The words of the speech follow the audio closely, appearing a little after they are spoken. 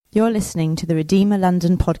You're listening to the Redeemer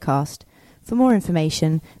London podcast. For more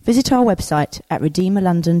information, visit our website at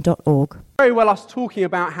redeemerlondon.org. Very well us talking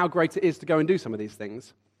about how great it is to go and do some of these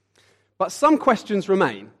things. But some questions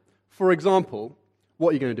remain. For example, what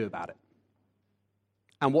are you going to do about it?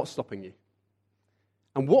 And what's stopping you?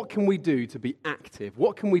 And what can we do to be active?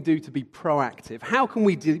 What can we do to be proactive? How can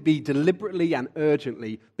we be deliberately and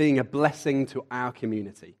urgently being a blessing to our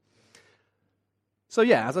community? So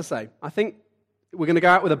yeah, as I say, I think we're going to go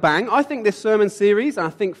out with a bang. I think this sermon series, and I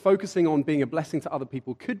think focusing on being a blessing to other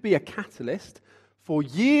people, could be a catalyst for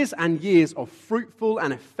years and years of fruitful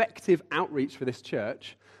and effective outreach for this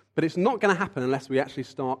church. But it's not going to happen unless we actually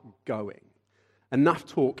start going. Enough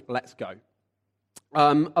talk, let's go.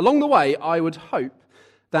 Along the way, I would hope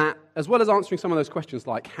that, as well as answering some of those questions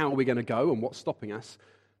like how are we going to go and what's stopping us,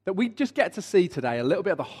 that we just get to see today a little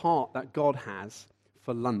bit of the heart that God has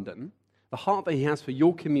for London, the heart that he has for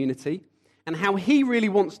your community, and how he really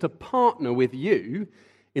wants to partner with you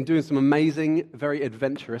in doing some amazing, very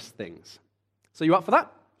adventurous things. So you up for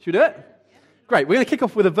that? Should we do it? Yeah. Great. We're going to kick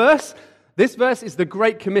off with a verse. This verse is the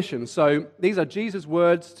Great Commission. So these are Jesus'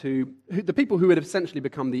 words to the people who had essentially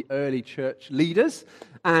become the early church leaders.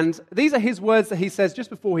 And these are his words that he says just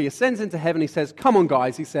before he ascends into heaven. He says, come on,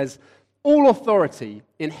 guys. He says, all authority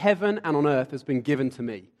in heaven and on earth has been given to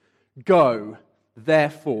me. Go,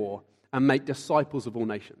 therefore, and make disciples of all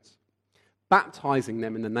nations, baptizing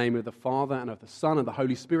them in the name of the Father and of the Son and the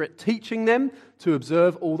Holy Spirit, teaching them to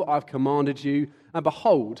observe all that I've commanded you. And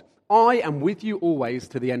behold, I am with you always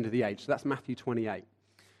to the end of the age. So that's Matthew 28.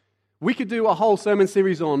 We could do a whole sermon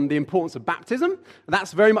series on the importance of baptism.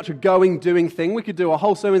 That's very much a going, doing thing. We could do a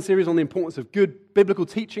whole sermon series on the importance of good biblical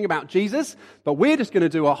teaching about Jesus. But we're just going to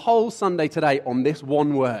do a whole Sunday today on this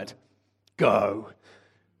one word. Go.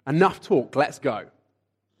 Enough talk. Let's go.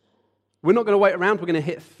 We're not going to wait around. We're going to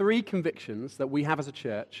hit 3 convictions that we have as a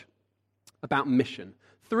church about mission.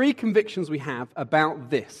 3 convictions we have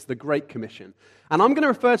about this, the Great Commission. And I'm going to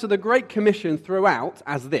refer to the Great Commission throughout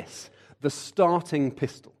as this, the starting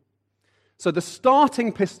pistol. So the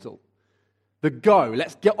starting pistol, the go,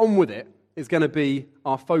 let's get on with it, is going to be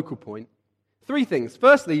our focal point. 3 things.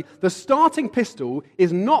 Firstly, the starting pistol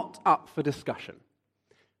is not up for discussion.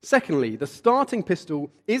 Secondly, the starting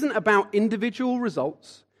pistol isn't about individual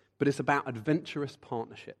results, but it's about adventurous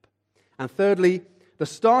partnership. And thirdly, the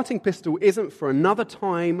starting pistol isn't for another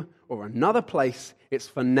time or another place. It's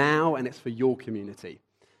for now and it's for your community.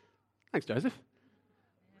 Thanks, Joseph.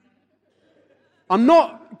 I'm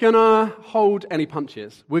not going to hold any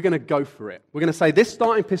punches. We're going to go for it. We're going to say this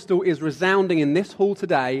starting pistol is resounding in this hall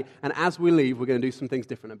today, and as we leave, we're going to do some things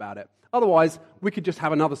different about it. Otherwise, we could just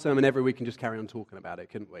have another sermon every week and just carry on talking about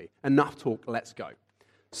it, couldn't we? Enough talk, let's go.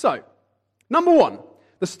 So, number 1,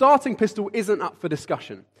 the starting pistol isn't up for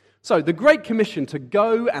discussion. So, the Great Commission to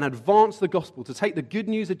go and advance the gospel, to take the good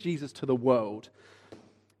news of Jesus to the world,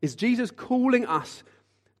 is Jesus calling us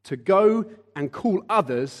to go and call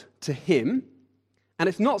others to him. And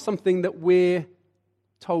it's not something that we're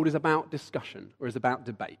told is about discussion or is about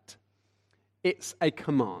debate. It's a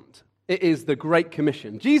command. It is the Great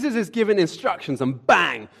Commission. Jesus is given instructions and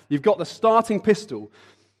bang, you've got the starting pistol.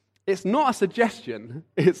 It's not a suggestion,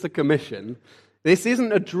 it's a commission. This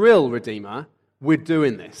isn't a drill, Redeemer. We're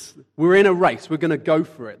doing this. We're in a race. We're going to go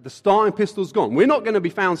for it. The starting pistol's gone. We're not going to be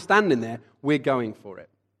found standing there. We're going for it.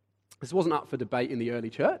 This wasn't up for debate in the early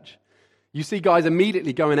church. You see guys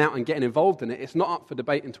immediately going out and getting involved in it. It's not up for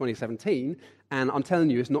debate in 2017, and I'm telling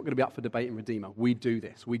you, it's not going to be up for debate in Redeemer. We do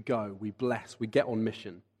this. We go. We bless. We get on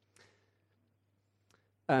mission.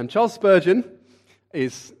 Charles Spurgeon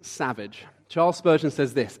is savage. Charles Spurgeon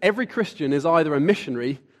says this: every Christian is either a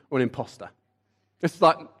missionary or an imposter. It's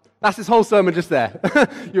like, that's his whole sermon just there.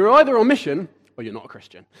 You're either on mission or you're not a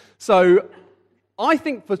Christian. So I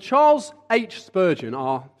think for Charles H. Spurgeon,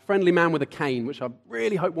 our friendly man with a cane, which I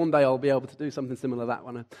really hope one day I'll be able to do something similar to that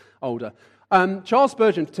when I'm older. Charles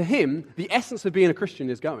Spurgeon, to him, the essence of being a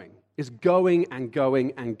Christian is going and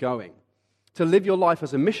going and going. To live your life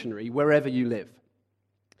as a missionary wherever you live.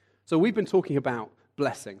 So we've been talking about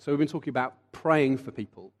blessing. So we've been talking about praying for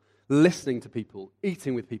people, listening to people,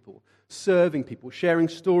 eating with people, serving people, sharing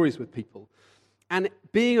stories with people, and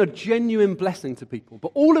being a genuine blessing to people.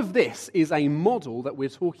 But all of this is a model that we're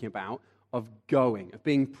talking about of going, of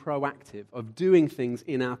being proactive, of doing things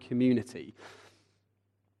in our community.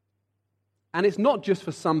 And it's not just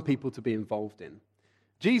for some people to be involved in.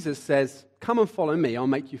 Jesus says, come and follow me, I'll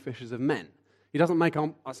make you fishers of men. He doesn't make,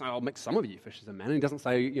 I'll make some of you fishers of men. And he doesn't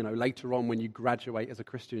say, later on when you graduate as a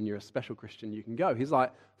Christian, you're a special Christian, you can go. He's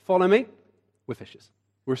like, follow me, we're fishers.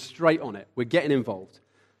 We're straight on it. We're getting involved.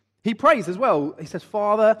 He prays as well. He says,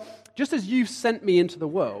 Father, just as you've sent me into the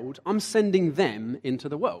world, I'm sending them into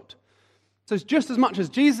the world. So it's just as much as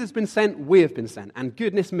Jesus has been sent, we have been sent. And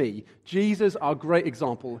goodness me, Jesus, our great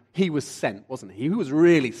example, he was sent, wasn't he? He was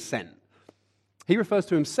really sent. He refers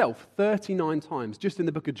to himself 39 times just in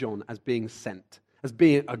the book of John as being sent, as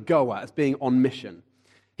being a goer, as being on mission.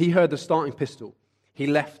 He heard the starting pistol. He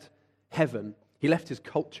left heaven. He left his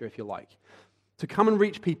culture, if you like, to come and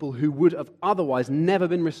reach people who would have otherwise never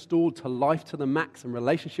been restored to life to the max and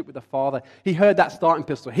relationship with the Father. He heard that starting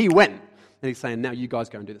pistol. He went. And he's saying, now you guys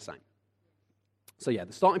go and do the same. So yeah,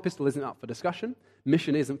 the starting pistol isn't up for discussion.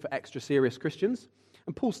 Mission isn't for extra serious Christians.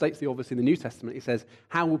 And Paul states the obvious in the New Testament. He says,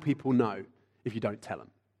 how will people know if you don't tell them?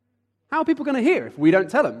 How are people going to hear if we don't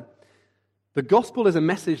tell them? The gospel is a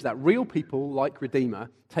message that real people like Redeemer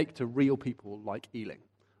take to real people like Ealing,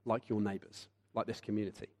 like your neighbours, like this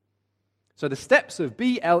community. So the steps of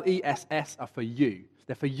BLESS are for you.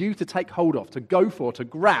 They're for you to take hold of, to go for, to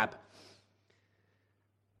grab.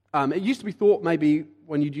 It used to be thought maybe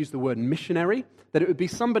when you'd use the word missionary, that it would be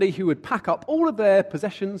somebody who would pack up all of their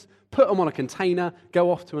possessions, put them on a container,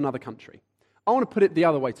 go off to another country. I want to put it the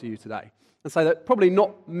other way to you today and say that probably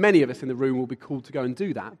not many of us in the room will be called to go and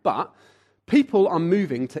do that, but people are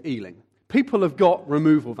moving to Ealing. People have got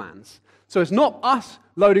removal vans. So it's not us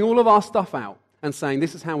loading all of our stuff out and saying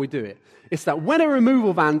this is how we do it. It's that when a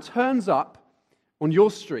removal van turns up on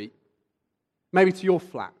your street, maybe to your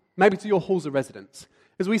flat, maybe to your halls of residence,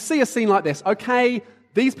 as we see a scene like this, okay,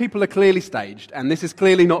 these people are clearly staged, and this is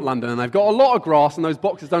clearly not London, and they've got a lot of grass, and those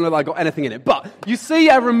boxes don't look like they've got anything in it. But you see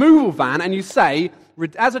a removal van, and you say,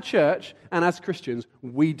 as a church and as Christians,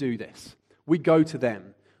 we do this. We go to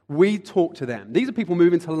them. We talk to them. These are people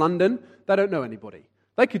moving to London. They don't know anybody.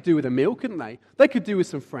 They could do with a meal, couldn't they? They could do with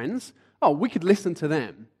some friends. Oh, we could listen to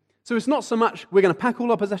them. So it's not so much we're going to pack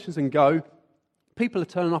all our possessions and go. People are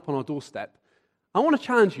turning up on our doorstep. I want to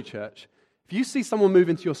challenge you, church. If you see someone move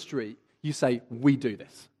into your street, you say, we do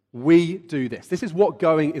this. We do this. This is what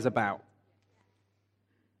going is about.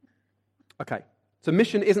 Okay, so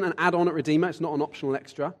mission isn't an add-on at Redeemer. It's not an optional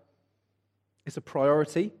extra. It's a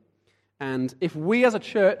priority. And if we as a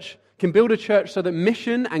church can build a church so that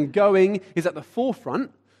mission and going is at the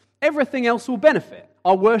forefront, everything else will benefit.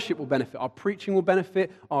 Our worship will benefit. Our preaching will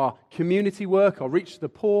benefit. Our community work, our reach to the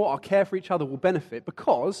poor, our care for each other will benefit.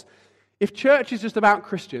 Because if church is just about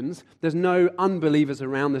Christians, there's no unbelievers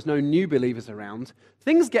around, there's no new believers around,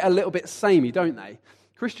 things get a little bit samey, don't they?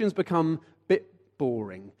 Christians become a bit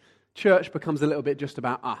boring. Church becomes a little bit just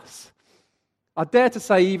about us. I dare to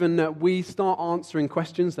say even that we start answering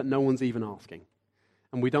questions that no one's even asking.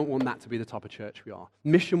 And we don't want that to be the type of church we are.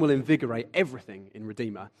 Mission will invigorate everything in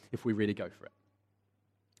Redeemer if we really go for it.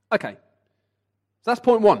 Okay, so that's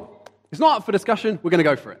point one. It's not up for discussion, we're going to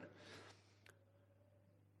go for it.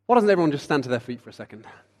 Why doesn't everyone just stand to their feet for a second?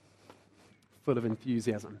 Full of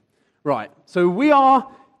enthusiasm. Right, so we are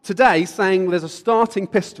today saying there's a starting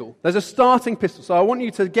pistol. There's a starting pistol. So I want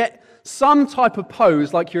you to get some type of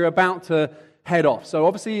pose like you're about to head off. So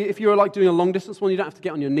obviously if you're like doing a long distance one, you don't have to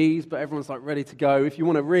get on your knees, but everyone's like ready to go. If you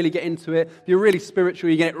want to really get into it, if you're really spiritual,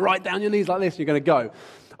 you get it right down your knees like this, and you're going to go.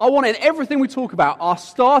 I want in everything we talk about, our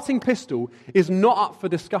starting pistol is not up for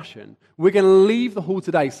discussion. We're going to leave the hall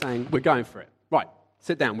today saying we're going for it. Right.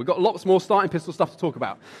 Sit down. We've got lots more starting pistol stuff to talk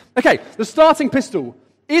about. Okay, the starting pistol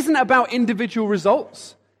isn't about individual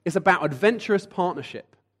results. It's about adventurous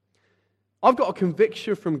partnership. I've got a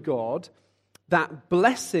conviction from God that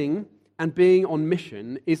blessing and being on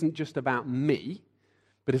mission isn't just about me,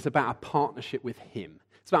 but it's about a partnership with Him.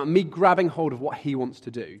 It's about me grabbing hold of what He wants to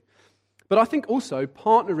do. But I think also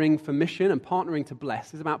partnering for mission and partnering to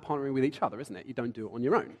bless is about partnering with each other, isn't it? You don't do it on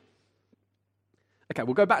your own. Okay,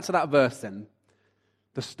 we'll go back to that verse then.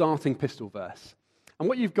 The starting pistol verse. And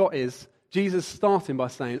what you've got is Jesus starting by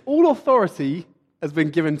saying, all authority has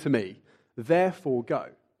been given to me, therefore go.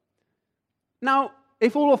 Now,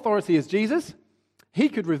 if all authority is Jesus, He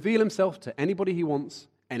could reveal Himself to anybody He wants,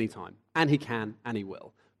 anytime. And He can, and He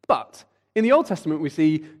will. But in the Old Testament, we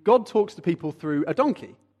see God talks to people through a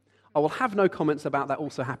donkey. I will have no comments about that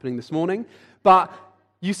also happening this morning. But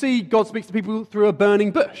you see God speaks to people through a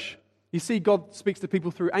burning bush. You see God speaks to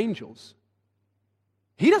people through angels.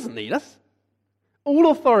 He doesn't need us.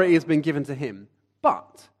 All authority has been given to Him,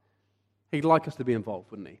 but He'd like us to be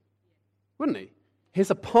involved, wouldn't He? Wouldn't He?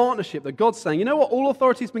 Here's a partnership that God's saying, you know what, all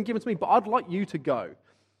authority has been given to me, but I'd like you to go.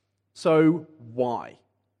 So why?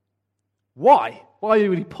 Why? Why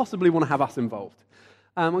would He possibly want to have us involved?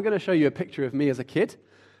 I'm going to show you a picture of me as a kid,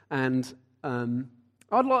 and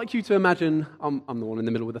I'd like you to imagine, I'm the one in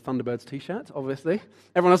the middle with the Thunderbirds t-shirt, obviously.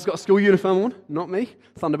 Everyone else has got a school uniform on, not me,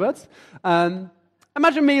 Thunderbirds.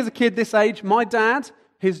 Imagine me as a kid this age. My dad,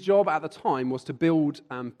 his job at the time was to build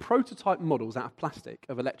prototype models out of plastic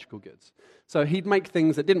of electrical goods. So he'd make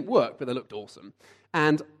things that didn't work, but they looked awesome.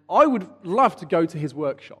 And I would love to go to his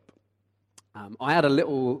workshop. I had a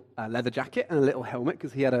little leather jacket and a little helmet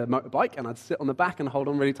because he had a motorbike, and I'd sit on the back and hold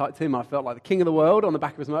on really tight to him. I felt like the king of the world on the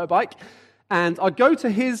back of his motorbike. And I'd go to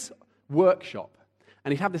his workshop,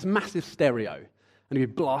 and he'd have this massive stereo, and he'd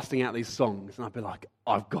be blasting out these songs, and I'd be like,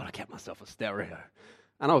 I've got to get myself a stereo.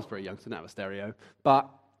 And I was very young, so I didn't have a stereo. But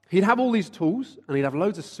he'd have all these tools, and he'd have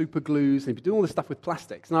loads of super glues, and he'd be doing all this stuff with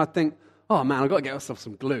plastics. And I'd think, oh man, I've got to get myself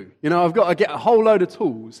some glue. I've got to get a whole load of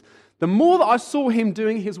tools. The more that I saw him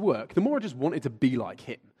doing his work, the more I just wanted to be like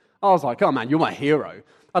him. I was like, oh man, you're my hero.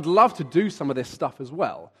 I'd love to do some of this stuff as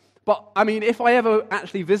well. But, if I ever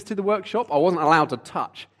actually visited the workshop, I wasn't allowed to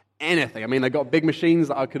touch anything. They got big machines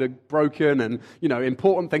that I could have broken and,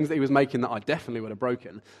 important things that he was making that I definitely would have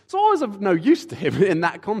broken. So I was of no use to him in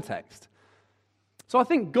that context. So I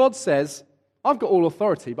think God says, I've got all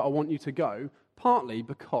authority, but I want you to go, partly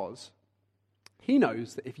because he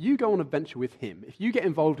knows that if you go on a venture with him, if you get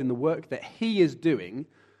involved in the work that he is doing,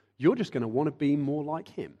 you're just going to want to be more like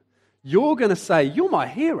him. You're going to say, you're my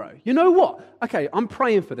hero. You know what? Okay, I'm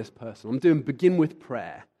praying for this person. I'm doing begin with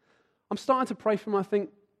prayer. I'm starting to pray for them. I think,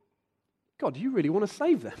 God, you really want to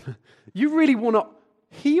save them. You really want to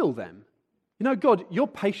heal them. God, you're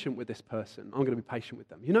patient with this person. I'm going to be patient with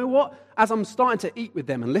them. You know what? As I'm starting to eat with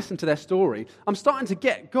them and listen to their story, I'm starting to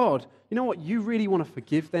get, God, you know what? You really want to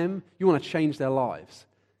forgive them. You want to change their lives.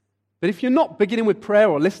 But if you're not beginning with prayer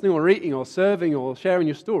or listening or eating or serving or sharing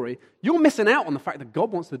your story, you're missing out on the fact that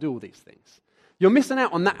God wants to do all these things. You're missing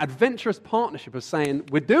out on that adventurous partnership of saying,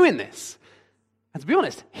 we're doing this. And to be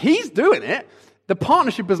honest, he's doing it. The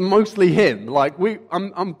partnership is mostly him.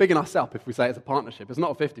 I'm bigging us up if we say it's a partnership. It's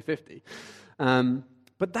not a 50-50.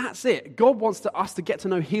 But that's it. God wants us to get to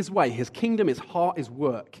know his way, his kingdom, his heart, his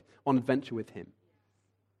work on adventure with him.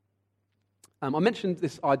 I mentioned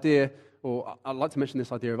this idea, or I'd like to mention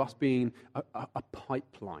this idea of us being a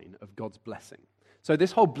pipeline of God's blessing. So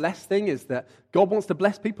this whole bless thing is that God wants to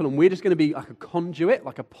bless people, and we're just going to be like a conduit,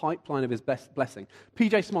 like a pipeline of his blessing.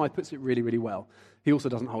 P.J. Smyth puts it really, really well. He also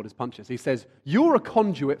doesn't hold his punches. He says, you're a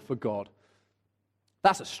conduit for God.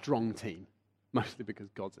 That's a strong team, mostly because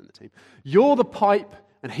God's in the team. You're the pipe,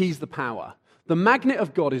 and he's the power. The magnet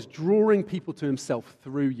of God is drawing people to himself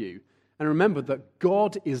through you. And remember that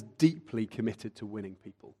God is deeply committed to winning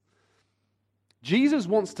people. Jesus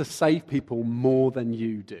wants to save people more than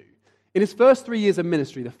you do. In his first 3 years of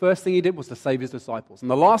ministry, the first thing he did was to save his disciples.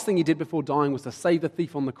 And the last thing he did before dying was to save the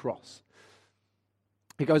thief on the cross.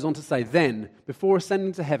 He goes on to say, then, before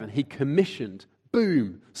ascending to heaven, he commissioned,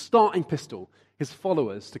 boom, starting pistol, his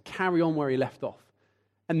followers to carry on where he left off.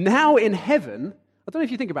 And now in heaven, I don't know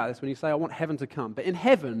if you think about this when you say, I want heaven to come, but in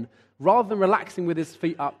heaven, rather than relaxing with his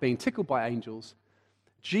feet up, being tickled by angels,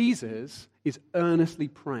 Jesus is earnestly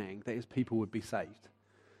praying that his people would be saved.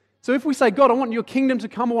 So if we say, God, I want your kingdom to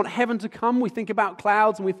come, I want heaven to come, we think about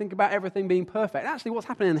clouds and we think about everything being perfect. Actually, what's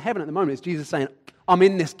happening in heaven at the moment is Jesus saying, I'm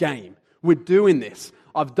in this game. We're doing this.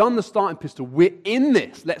 I've done the starting pistol. We're in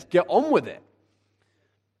this. Let's get on with it.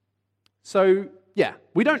 So, yeah,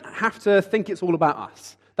 we don't have to think it's all about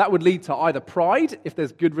us. That would lead to either pride, if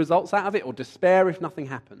there's good results out of it, or despair if nothing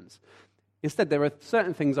happens. Instead, there are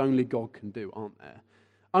certain things only God can do, aren't there?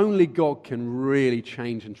 Only God can really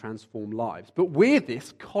change and transform lives. But we're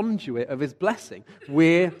this conduit of his blessing.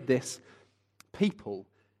 We're this people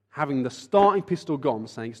having the starting pistol gone,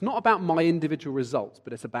 saying it's not about my individual results,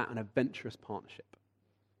 but it's about an adventurous partnership.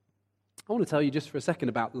 I want to tell you just for a second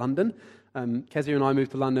about London. Kezia and I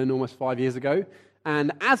moved to London almost 5 years ago.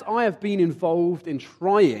 And as I have been involved in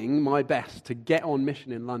trying my best to get on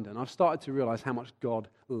mission in London, I've started to realize how much God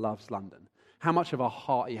loves London, how much of a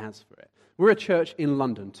heart he has for it. We're a church in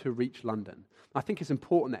London to reach London. I think it's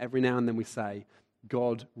important that every now and then we say,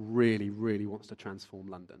 God really, really wants to transform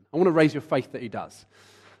London. I want to raise your faith that he does.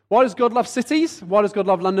 Why does God love cities? Why does God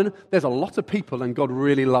love London? There's a lot of people and God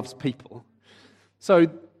really loves people. So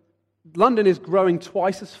London is growing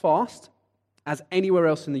twice as fast as anywhere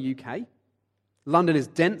else in the UK. London is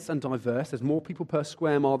dense and diverse. There's more people per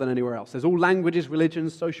square mile than anywhere else. There's all languages,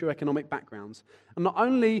 religions, socioeconomic backgrounds. And not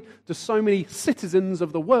only do so many citizens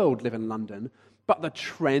of the world live in London, but the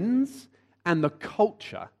trends and the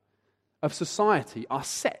culture of society are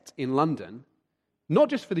set in London, not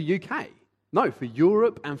just for the UK, no, for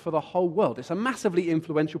Europe and for the whole world. It's a massively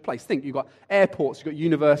influential place. Think, you've got airports, you've got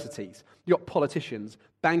universities, you've got politicians,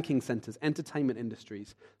 banking centres, entertainment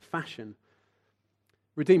industries, fashion.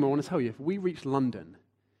 Redeemer, I want to tell you, if we reach London,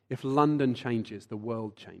 if London changes, the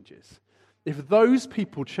world changes. if those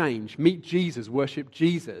people change, meet Jesus, worship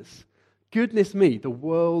Jesus, goodness me, the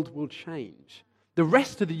world will change. The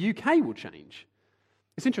rest of the UK will change.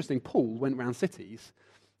 It's interesting, Paul went around cities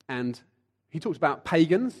and he talked about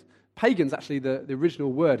pagans. Pagans, actually, the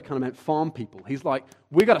original word kind of meant farm people. He's like,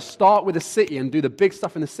 we've got to start with the city and do the big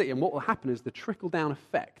stuff in the city. And what will happen is the trickle-down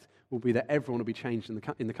effect will be that everyone will be changed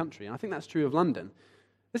in the country. And I think that's true of London.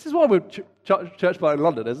 This is why we're church plant in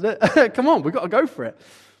London, isn't it? Come on, we've got to go for it.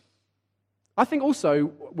 I think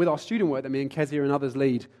also, with our student work that me and Kezia and others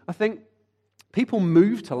lead, I think people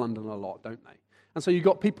move to London a lot, don't they? And so you've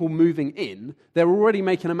got people moving in. They're already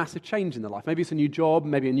making a massive change in their life. Maybe it's a new job,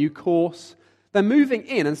 maybe a new course. They're moving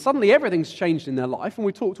in, and suddenly everything's changed in their life. And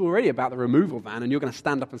we talked already about the removal van, and you're going to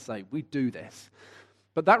stand up and say, we do this.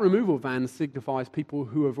 But that removal van signifies people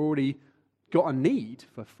who have already got a need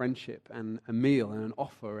for friendship and a meal and an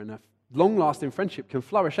offer, and a long-lasting friendship can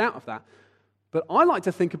flourish out of that. But I like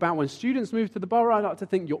to think about when students move to the borough, I like to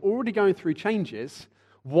think you're already going through changes.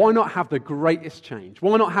 Why not have the greatest change?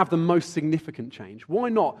 Why not have the most significant change? Why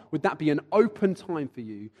not, would that be an open time for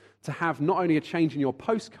you to have not only a change in your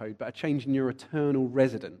postcode, but a change in your eternal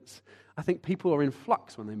residence? I think people are in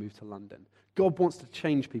flux when they move to London. God wants to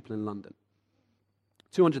change people in London.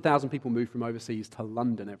 200,000 people move from overseas to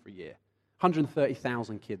London every year.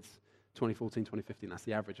 130,000 kids, 2014, 2015, that's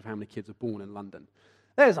the average of how many kids are born in London.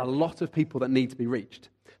 There's a lot of people that need to be reached.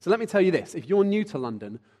 So let me tell you this, if you're new to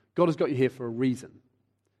London, God has got you here for a reason.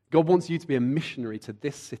 God wants you to be a missionary to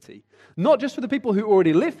this city. Not just for the people who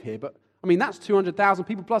already live here, but, that's 200,000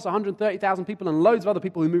 people plus 130,000 people and loads of other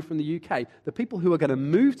people who move from the UK. The people who are going to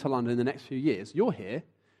move to London in the next few years, you're here,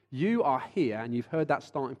 you are here, and you've heard that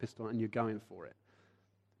starting pistol and you're going for it.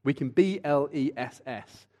 We can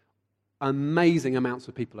BLESS amazing amounts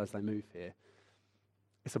of people as they move here.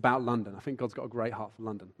 It's about London. I think God's got a great heart for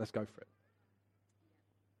London. Let's go for it.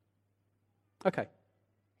 Okay,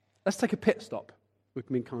 let's take a pit stop. We've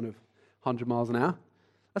been kind of 100 miles an hour.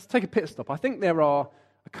 Let's take a pit stop. I think there are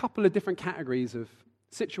a couple of different categories of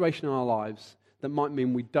situation in our lives that might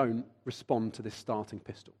mean we don't respond to this starting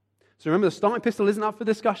pistol. So remember, the starting pistol isn't up for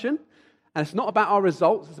discussion, and it's not about our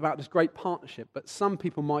results, it's about this great partnership, but some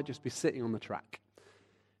people might just be sitting on the track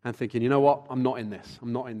and thinking, you know what, I'm not in this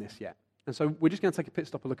yet. And so we're just going to take a pit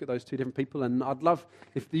stop and look at those two different people. And I'd love,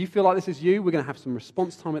 if you feel like this is you, we're going to have some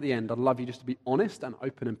response time at the end. I'd love you just to be honest and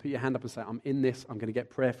open and put your hand up and say, I'm in this, I'm going to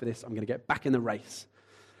get prayer for this, I'm going to get back in the race.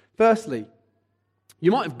 Firstly,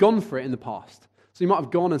 you might have gone for it in the past. So you might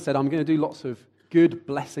have gone and said, I'm going to do lots of good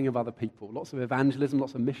blessing of other people, lots of evangelism,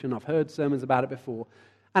 lots of mission. I've heard sermons about it before.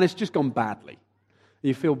 And it's just gone badly.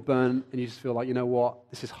 You feel burnt and you just feel like, you know what,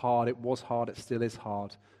 this is hard, it was hard, it still is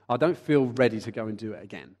hard. I don't feel ready to go and do it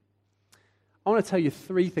again. I want to tell you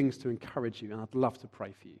 3 things to encourage you, and I'd love to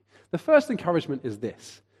pray for you. The first encouragement is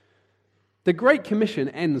this. The Great Commission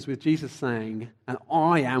ends with Jesus saying, and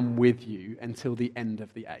I am with you until the end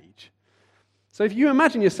of the age. So if you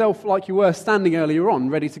imagine yourself like you were standing earlier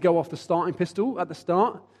on, ready to go off the starting pistol at the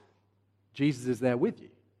start, Jesus is there with you.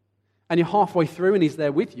 And you're halfway through and he's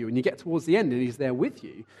there with you, and you get towards the end and he's there with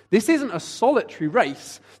you. This isn't a solitary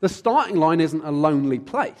race. The starting line isn't a lonely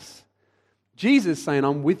place. Jesus is saying,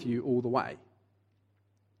 I'm with you all the way.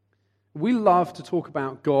 We love to talk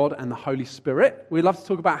about God and the Holy Spirit. We love to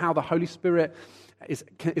talk about how the Holy Spirit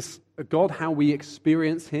is God, how we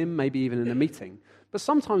experience him, maybe even in a meeting. But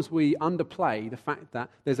sometimes we underplay the fact that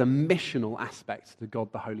there's a missional aspect to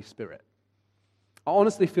God, the Holy Spirit. I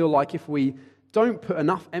honestly feel like if we don't put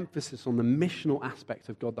enough emphasis on the missional aspect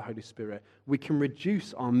of God, the Holy Spirit, we can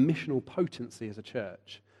reduce our missional potency as a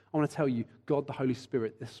church. I want to tell you, God, the Holy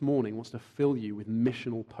Spirit, this morning wants to fill you with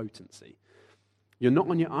missional potency. You're not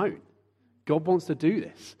on your own. God wants to do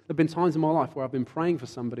this. There have been times in my life where I've been praying for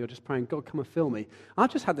somebody or just praying, God, come and fill me.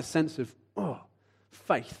 I've just had this sense of,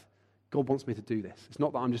 faith. God wants me to do this. It's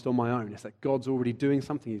not that I'm just on my own. It's that God's already doing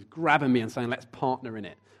something. He's grabbing me and saying, let's partner in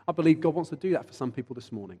it. I believe God wants to do that for some people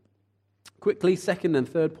this morning. Quickly, second and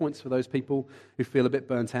third points for those people who feel a bit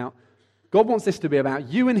burnt out. God wants this to be about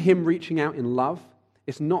you and him reaching out in love.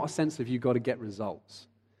 It's not a sense of you got to get results.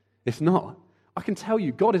 It's not. I can tell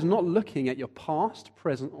you, God is not looking at your past,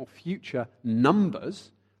 present, or future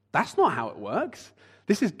numbers. That's not how it works.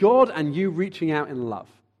 This is God and you reaching out in love.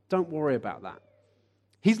 Don't worry about that.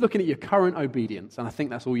 He's looking at your current obedience, and I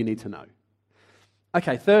think that's all you need to know.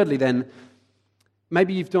 Okay, thirdly then,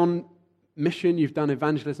 maybe you've done mission, you've done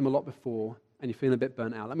evangelism a lot before, and you're feeling a bit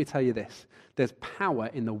burnt out. Let me tell you this. There's power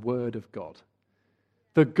in the Word of God.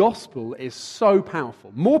 The gospel is so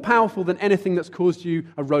powerful, more powerful than anything that's caused you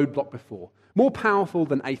a roadblock before, more powerful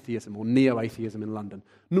than atheism or neo-atheism in London,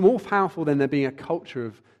 more powerful than there being a culture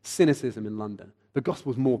of cynicism in London. The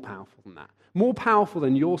gospel is more powerful than that. More powerful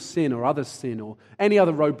than your sin or others' sin or any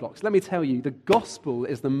other roadblocks. Let me tell you, the gospel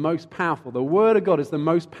is the most powerful. The word of God is the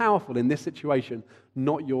most powerful in this situation,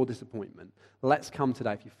 not your disappointment. Let's come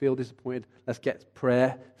today. If you feel disappointed, let's get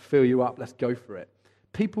prayer, fill you up, let's go for it.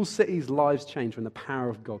 People's cities' lives change when the power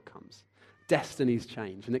of God comes. Destinies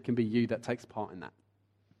change, and it can be you that takes part in that.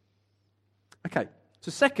 Okay,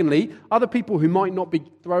 so secondly, other people who might not be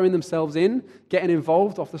throwing themselves in, getting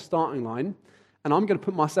involved off the starting line, and I'm going to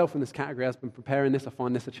put myself in this category. As I've been preparing this, I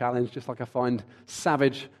find this a challenge, just like I find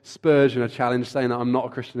Savage Spurgeon a challenge, saying that I'm not a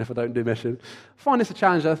Christian if I don't do mission. I find this a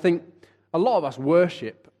challenge. I think a lot of us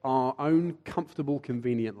worship our own comfortable,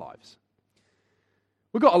 convenient lives.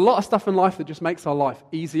 We've got a lot of stuff in life that just makes our life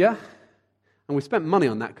easier, and we spent money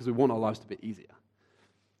on that because we want our lives to be easier.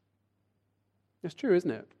 It's true, isn't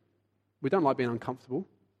it? We don't like being uncomfortable.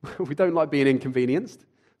 We don't like being inconvenienced.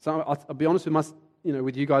 So I'll be honest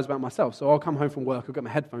with you guys about myself. So I'll come home from work, I've got my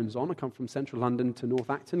headphones on, I come from central London to North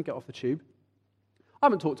Acton, get off the tube. I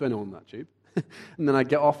haven't talked to anyone on that tube. And then I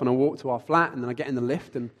get off and I walk to our flat, and then I get in the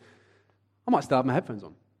lift, and I might still have my headphones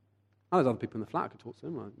on. I know there's other people in the flat I could talk to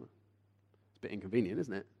them. It's a bit inconvenient,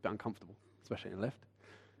 isn't it? A bit uncomfortable, especially in a lift.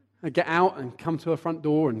 I get out and come to a front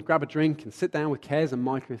door and grab a drink and sit down with Kez and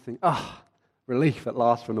Micah and think, relief at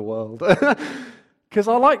last from the world. Because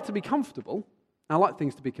I like to be comfortable. I like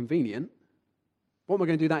things to be convenient. What am I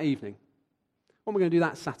going to do that evening? What am I going to do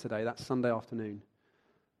that Saturday, that Sunday afternoon?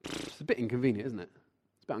 It's a bit inconvenient, isn't it?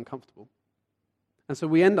 It's a bit uncomfortable. And so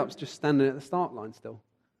we end up just standing at the start line still.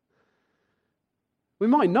 We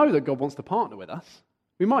might know that God wants to partner with us.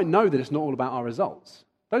 We might know that it's not all about our results.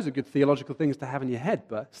 Those are good theological things to have in your head,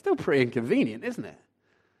 but still pretty inconvenient, isn't it?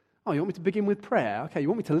 Oh, you want me to begin with prayer? Okay, you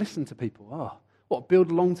want me to listen to people?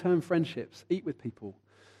 Build long-term friendships, eat with people,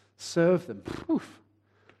 serve them. Oof.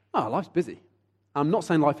 Life's busy. I'm not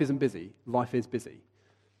saying life isn't busy. Life is busy.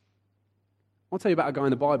 I'll tell you about a guy in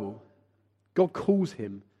the Bible. God calls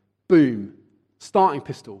him, boom, starting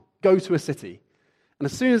pistol, go to a city. And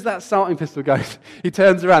as soon as that starting pistol goes, he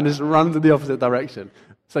turns around and just runs in the opposite direction.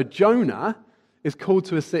 So Jonah is called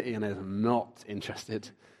to a city and is not interested.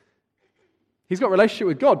 He's got a relationship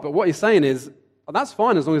with God, but what he's saying is, that's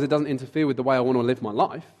fine as long as it doesn't interfere with the way I want to live my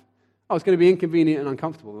life. It's going to be inconvenient and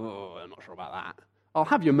uncomfortable. I'm not sure about that. I'll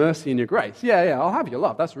have your mercy and your grace. Yeah, I'll have your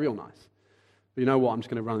love. That's real nice. But you know what? I'm just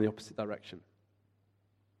going to run in the opposite direction.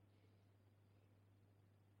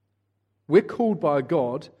 We're called by a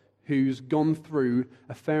God who's gone through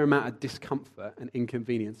a fair amount of discomfort and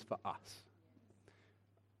inconvenience for us.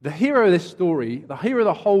 The hero of this story, the hero of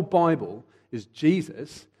the whole Bible, is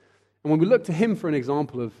Jesus. And when we look to him for an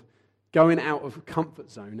example of going out of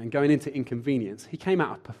comfort zone and going into inconvenience, he came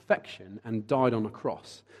out of perfection and died on a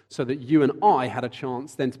cross so that you and I had a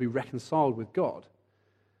chance then to be reconciled with God.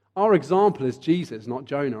 Our example is Jesus, not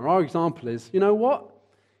Jonah. Our example is, you know what?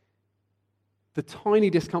 The tiny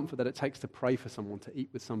discomfort that it takes to pray for someone, to eat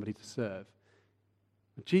with somebody, to serve.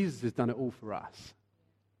 Jesus has done it all for us.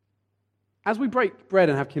 As we break bread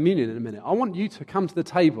and have communion in a minute, I want you to come to the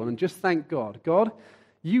table and just thank God. God,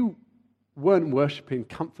 you weren't worshipping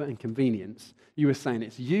comfort and convenience. You were saying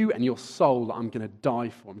it's you and your soul that I'm going to die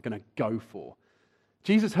for, I'm going to go for.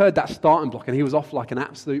 Jesus heard that starting block and he was off like an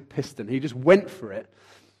absolute piston. He just went for it.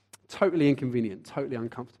 Totally inconvenient, totally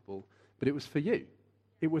uncomfortable. But it was for you.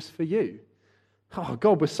 It was for you. Oh,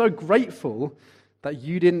 God, we're so grateful that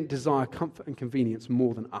you didn't desire comfort and convenience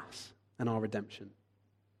more than us and our redemption.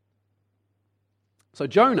 So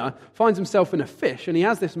Jonah finds himself in a fish, and he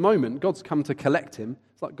has this moment. God's come to collect him.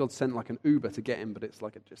 It's like God sent like an Uber to get him, but it's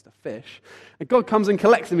like just a fish. And God comes and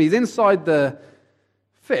collects him. He's inside the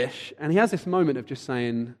fish, and he has this moment of just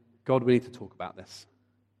saying, God, we need to talk about this.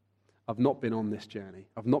 I've not been on this journey.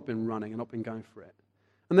 I've not been running. I've not been going for it.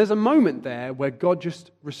 And there's a moment there where God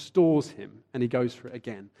just restores him, and he goes for it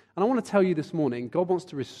again. And I want to tell you this morning, God wants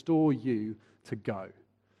to restore you to go.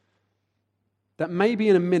 That maybe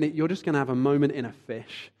in a minute you're just going to have a moment in a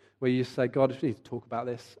fish where you say, God, I just need to talk about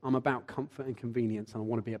this. I'm about comfort and convenience, and I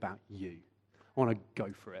want to be about you. I want to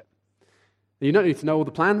go for it. And you don't need to know all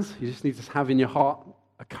the plans. You just need to have in your heart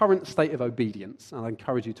a current state of obedience, and I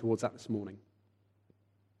encourage you towards that this morning.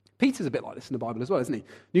 Peter's a bit like this in the Bible as well, isn't he?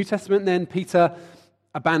 New Testament, then, Peter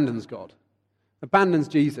abandons God, abandons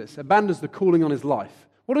Jesus, abandons the calling on his life.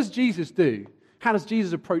 What does Jesus do? How does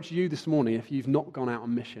Jesus approach you this morning if you've not gone out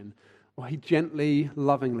on mission? Well, he gently,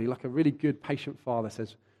 lovingly, like a really good, patient father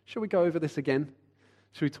says, shall we go over this again?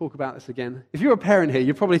 Shall we talk about this again? If you're a parent here,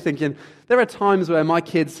 you're probably thinking, there are times where my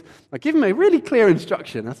kids are giving me really clear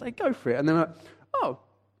instruction. I say, go for it. And then we'll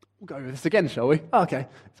go over this again, shall we? Oh, okay,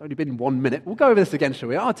 it's only been 1 minute. We'll go over this again, shall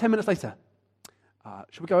we? 10 minutes later. Shall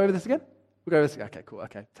we go over this again? We'll go over this. Okay, cool.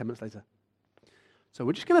 Okay, 10 minutes later. So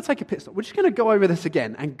we're just going to take a pit stop. We're just going to go over this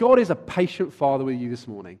again. And God is a patient Father with you this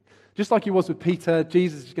morning. Just like he was with Peter,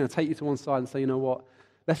 Jesus is just going to take you to one side and say, you know what?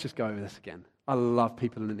 Let's just go over this again. I love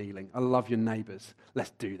people in healing. I love your neighbours.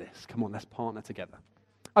 Let's do this. Come on, let's partner together.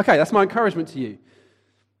 Okay, that's my encouragement to you.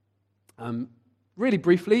 Really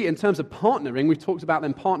briefly, in terms of partnering, we've talked about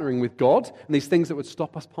them partnering with God and these things that would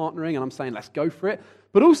stop us partnering, and I'm saying let's go for it.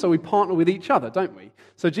 But also we partner with each other, don't we?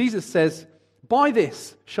 So Jesus says, by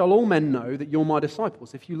this shall all men know that you're my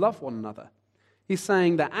disciples, if you love one another. He's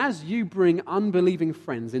saying that as you bring unbelieving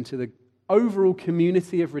friends into the overall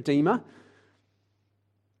community of Redeemer,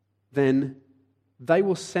 then they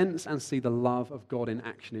will sense and see the love of God in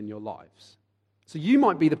action in your lives. So you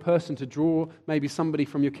might be the person to draw maybe somebody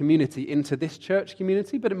from your community into this church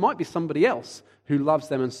community, but it might be somebody else who loves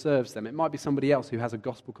them and serves them. It might be somebody else who has a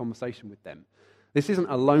gospel conversation with them. This isn't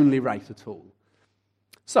a lonely race at all.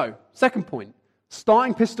 So, second point,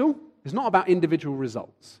 starting Pistol is not about individual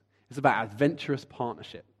results. It's about adventurous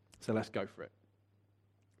partnership. So let's go for it.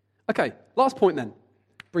 Okay, last point then.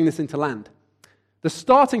 Bring this into land. The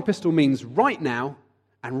starting Pistol means right now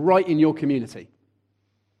and right in your community.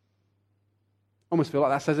 I almost feel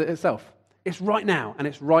like that says it itself. It's right now and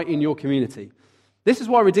it's right in your community. This is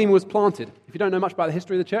why Redeemer was planted. If you don't know much about the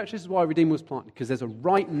history of the church, this is why Redeemer was planted, because there's a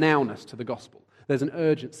right nowness to the gospel. There's an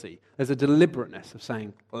urgency. There's a deliberateness of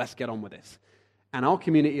saying, let's get on with this. And our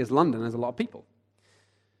community is London. There's a lot of people.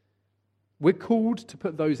 We're called to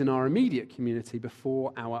put those in our immediate community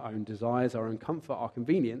before our own desires, our own comfort, our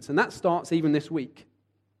convenience. And that starts even this week.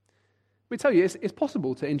 We tell you, it's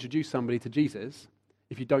possible to introduce somebody to Jesus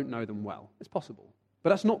if you don't know them well. It's possible. But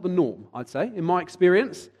that's not the norm, I'd say. In my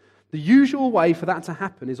experience, the usual way for that to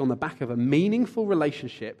happen is on the back of a meaningful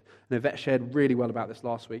relationship, and Yvette shared really well about this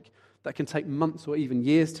last week, that can take months or even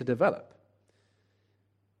years to develop.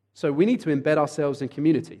 So we need to embed ourselves in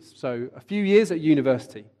communities. So a few years at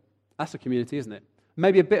university, that's a community, isn't it?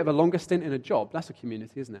 Maybe a bit of a longer stint in a job, that's a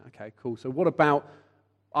community, isn't it? Okay, cool. So what about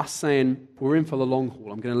us saying, we're in for the long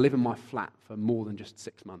haul. I'm going to live in my flat for more than just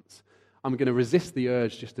 6 months. I'm going to resist the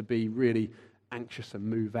urge just to be really anxious and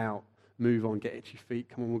move out, move on, get itchy feet.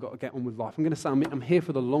 Come on, we've got to get on with life. I'm going to say, I'm here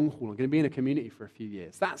for the long haul. I'm going to be in a community for a few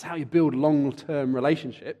years. That's how you build long-term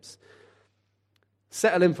relationships.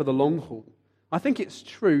 Settle in for the long haul. I think it's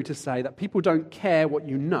true to say that people don't care what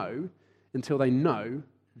you know until they know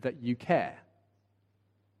that you care.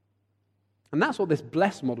 And that's what this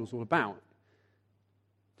blessed model is all about.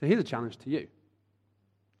 So here's a challenge to you.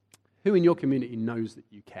 Who in your community knows that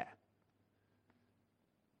you care?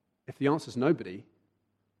 If the answer is nobody,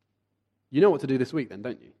 you know what to do this week then,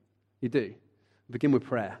 don't you? You do. Begin with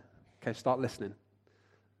prayer. Okay, start listening.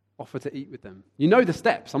 Offer to eat with them. You know the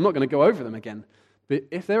steps. I'm not going to go over them again. But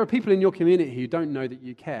if there are people in your community who don't know that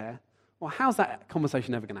you care, well, how's that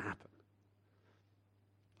conversation ever going to happen?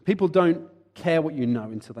 People don't care what you know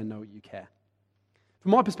until they know what you care.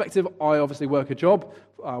 From my perspective, I obviously work a job,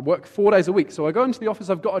 work 4 days a week. So I go into the office,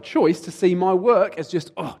 I've got a choice to see my work as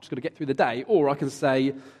just got to get through the day. Or I can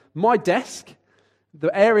say, my desk, the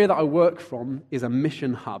area that I work from, is a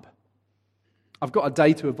mission hub. I've got a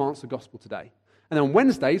day to advance the gospel today. And then on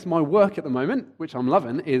Wednesdays, my work at the moment, which I'm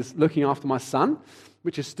loving, is looking after my son,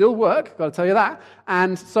 which is still work, got to tell you that.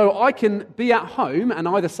 And so I can be at home and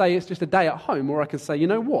either say it's just a day at home, or I can say, you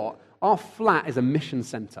know what? Our flat is a mission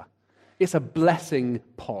center. It's a blessing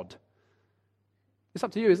pod. It's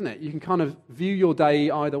up to you, isn't it? You can kind of view your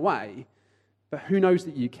day either way, but who knows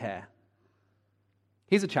that you care?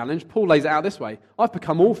 Here's a challenge. Paul lays it out this way. I've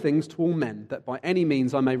become all things to all men, that by any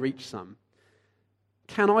means I may reach some.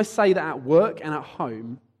 Can I say that at work and at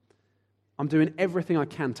home, I'm doing everything I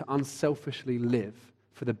can to unselfishly live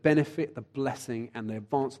for the benefit, the blessing, and the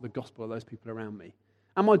advance of the gospel of those people around me?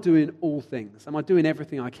 Am I doing all things? Am I doing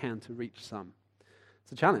everything I can to reach some?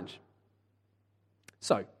 It's a challenge.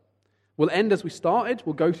 So, we'll end as we started.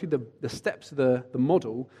 We'll go through the steps of the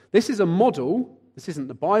model. This is a model. This isn't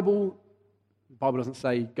the Bible. The Bible doesn't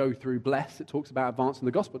say go through bless. It talks about advancing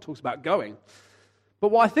the gospel. It talks about going. But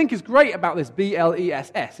what I think is great about this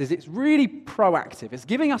BLESS is it's really proactive. It's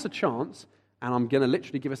giving us a chance, and I'm going to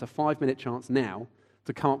literally give us a 5-minute chance now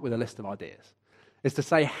to come up with a list of ideas. It's to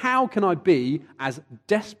say, how can I be as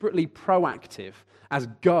desperately proactive,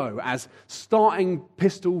 as starting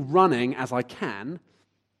Pistol running as I can,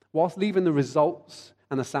 whilst leaving the results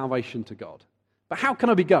and the salvation to God? But how can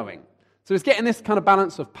I be going? So it's getting this kind of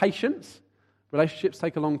balance of patience. Relationships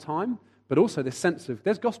take a long time, but also this sense of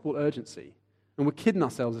there's gospel urgency. And we're kidding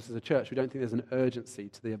ourselves as a church. We don't think there's an urgency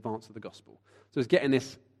to the advance of the gospel. So it's getting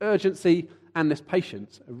this urgency and this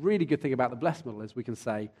patience. A really good thing about the blessed model is we can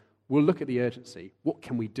say, We'll look at the urgency. What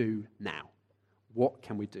can we do now? What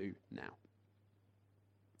can we do now?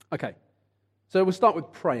 Okay, so we'll start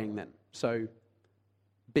with praying then. So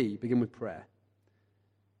B, begin with prayer.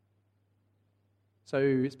 So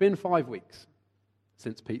it's been 5 weeks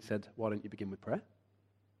since Pete said, why don't you begin with prayer?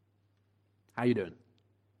 How are you doing?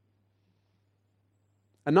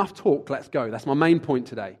 Enough talk, let's go. That's my main point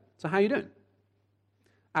today. So how are you doing?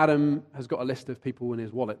 Adam has got a list of people in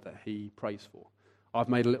his wallet that he prays for. I've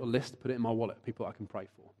made a little list, put it in my wallet, people I can pray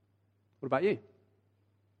for. What about you?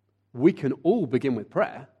 We can all begin with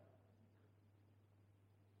prayer.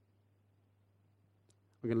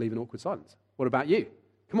 We're going to leave an awkward silence. What about you?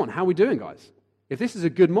 Come on, how are we doing, guys? If this is a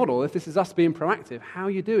good model, if this is us being proactive, how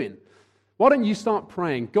are you doing? Why don't you start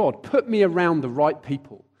praying, God, put me around the right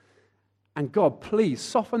people. And God, please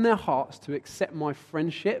soften their hearts to accept my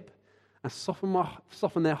friendship and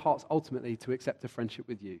soften their hearts ultimately to accept a friendship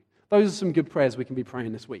with you. Those are some good prayers we can be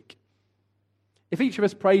praying this week. If each of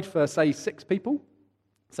us prayed for, say, 6 people,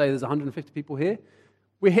 say there's 150 people here,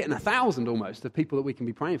 we're hitting 1,000 almost of people that we can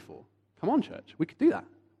be praying for. Come on, church, we could do that.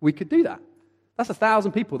 We could do that. That's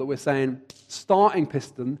 1,000 people that we're saying, starting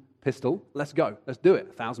pistol, let's go. Let's do it.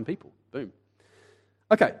 1,000 people. Boom.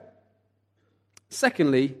 Okay.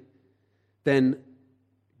 Secondly, then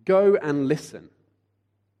go and listen.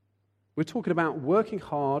 We're talking about working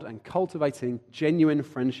hard and cultivating genuine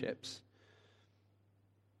friendships.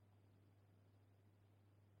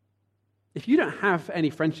 If you don't have any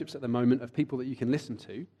friendships at the moment of people that you can listen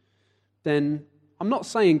to, then I'm not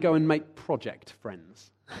saying go and make project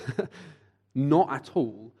friends. Not at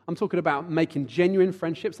all. I'm talking about making genuine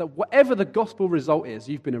friendships that whatever the gospel result is,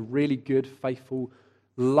 you've been a really good, faithful,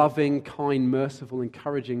 loving, kind, merciful,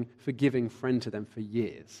 encouraging, forgiving friend to them for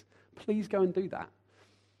years. Please go and do that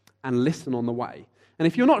and listen on the way. And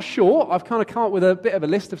if you're not sure, I've kind of come up with a bit of a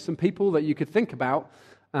list of some people that you could think about.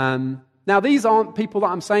 Now, these aren't people that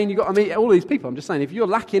I'm saying you've got to meet all these people. I'm just saying if you're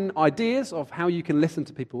lacking ideas of how you can listen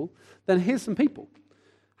to people, then here's some people.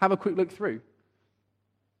 Have a quick look through.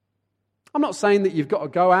 I'm not saying that you've got to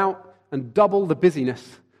go out and double the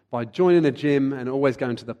busyness by joining a gym and always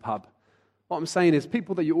going to the pub. What I'm saying is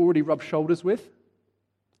people that you already rub shoulders with,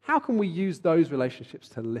 how can we use those relationships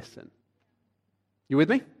to listen? You with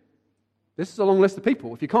me? This is a long list of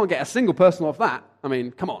people. If you can't get a single person off that, I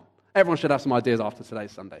mean, come on. Everyone should have some ideas after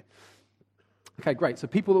today's Sunday. Okay, great. So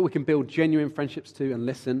people that we can build genuine friendships to and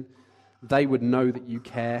listen, they would know that you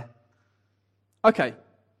care. Okay.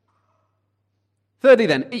 Thirdly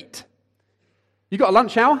then, eat. You got a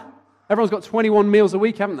lunch hour? Everyone's got 21 meals a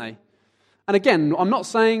week, haven't they? And again, I'm not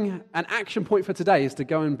saying an action point for today is to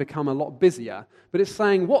go and become a lot busier, but it's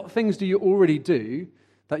saying what things do you already do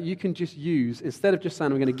that you can just use instead of just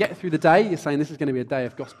saying, we're going to get through the day, you're saying this is going to be a day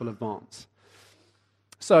of gospel advance.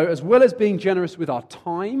 So as well as being generous with our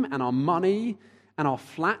time and our money and our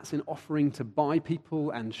flats in offering to buy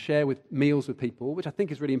people and share with meals with people, which I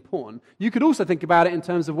think is really important, you could also think about it in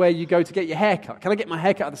terms of where you go to get your hair cut. Can I get my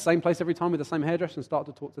hair cut at the same place every time with the same hairdresser and start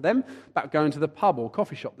to talk to them about going to the pub or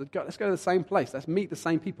coffee shop? Let's go to the same place. Let's meet the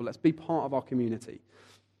same people. Let's be part of our community.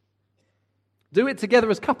 Do it together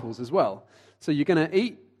as couples as well. So you're going to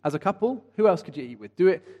eat as a couple. Who else could you eat with? Do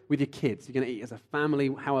it with your kids. You're going to eat as a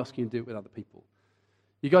family. How else can you do it with other people?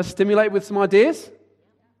 You guys stimulate with some ideas?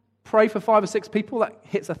 Pray for 5 or 6 people, that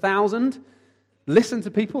hits 1,000. Listen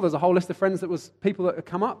to people. There's a whole list of friends that was people that have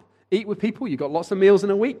come up. Eat with people. You've got lots of meals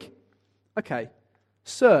in a week. Okay.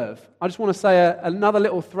 Serve. I just want to say another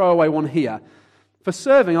little throwaway one here. For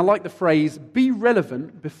serving, I like the phrase, be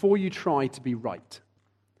relevant before you try to be right.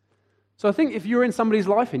 So I think if you're in somebody's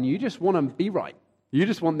life and you just want to be right, you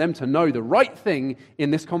just want them to know the right thing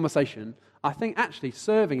in this conversation, I think actually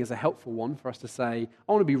serving is a helpful one for us to say,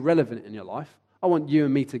 I want to be relevant in your life. I want you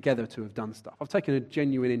and me together to have done stuff. I've taken a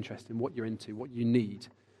genuine interest in what you're into, what you need.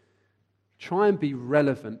 Try and be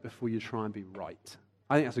relevant before you try and be right.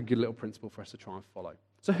 I think that's a good little principle for us to try and follow.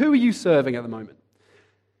 So who are you serving at the moment?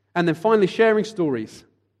 And then finally, sharing stories.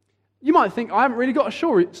 You might think, I haven't really got a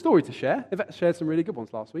story to share. In fact, I shared some really good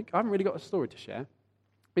ones last week. I haven't really got a story to share.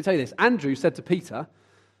 Let me tell you this. Andrew said to Peter,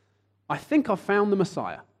 I think I've found the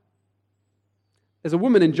Messiah. There's a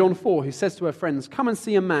woman in John 4 who says to her friends, come and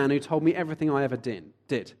see a man who told me everything I ever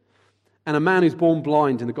did. And a man who's born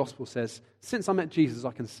blind in the gospel says, since I met Jesus,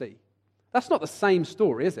 I can see. That's not the same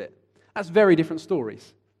story, is it? That's very different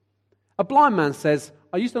stories. A blind man says,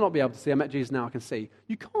 I used to not be able to see, I met Jesus, now I can see.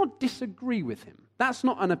 You can't disagree with him. That's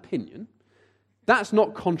not an opinion. That's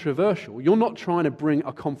not controversial. You're not trying to bring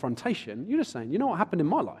a confrontation. You're just saying, you know what happened in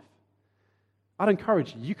my life? I'd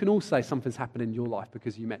encourage you can all say something's happened in your life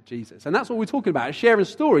because you met Jesus. And that's what we're talking about, is sharing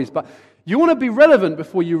stories. But you want to be relevant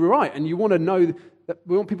before you write, and you want to know that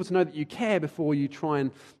we want people to know that you care before you try and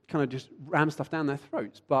kind of just ram stuff down their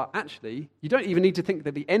throats. But actually, you don't even need to think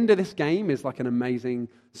that the end of this game is like an amazing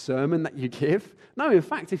sermon that you give. No, in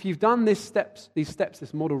fact, if you've done these steps,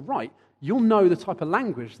 this model right, you'll know the type of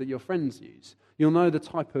language that your friends use. You'll know the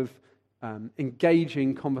type of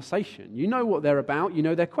engaging conversation. You know what they're about, you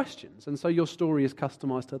know their questions, and so your story is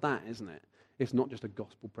customized to that, isn't it? It's not just a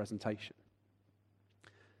gospel presentation.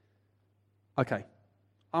 Okay,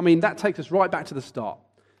 that takes us right back to the start.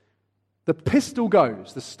 The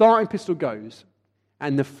starting pistol goes,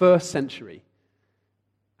 and the first century,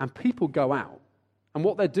 and people go out, and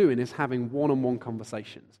what they're doing is having one-on-one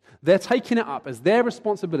conversations. They're taking it up as their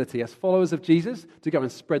responsibility as followers of Jesus to go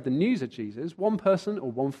and spread the news of Jesus, one person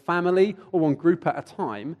or one family or one group at a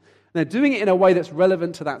time. And they're doing it in a way that's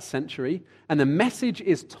relevant to that century, and the message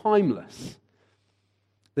is timeless.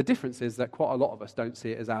 The difference is that quite a lot of us don't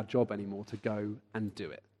see it as our job anymore to go and do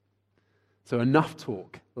it. So enough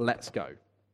talk, let's go.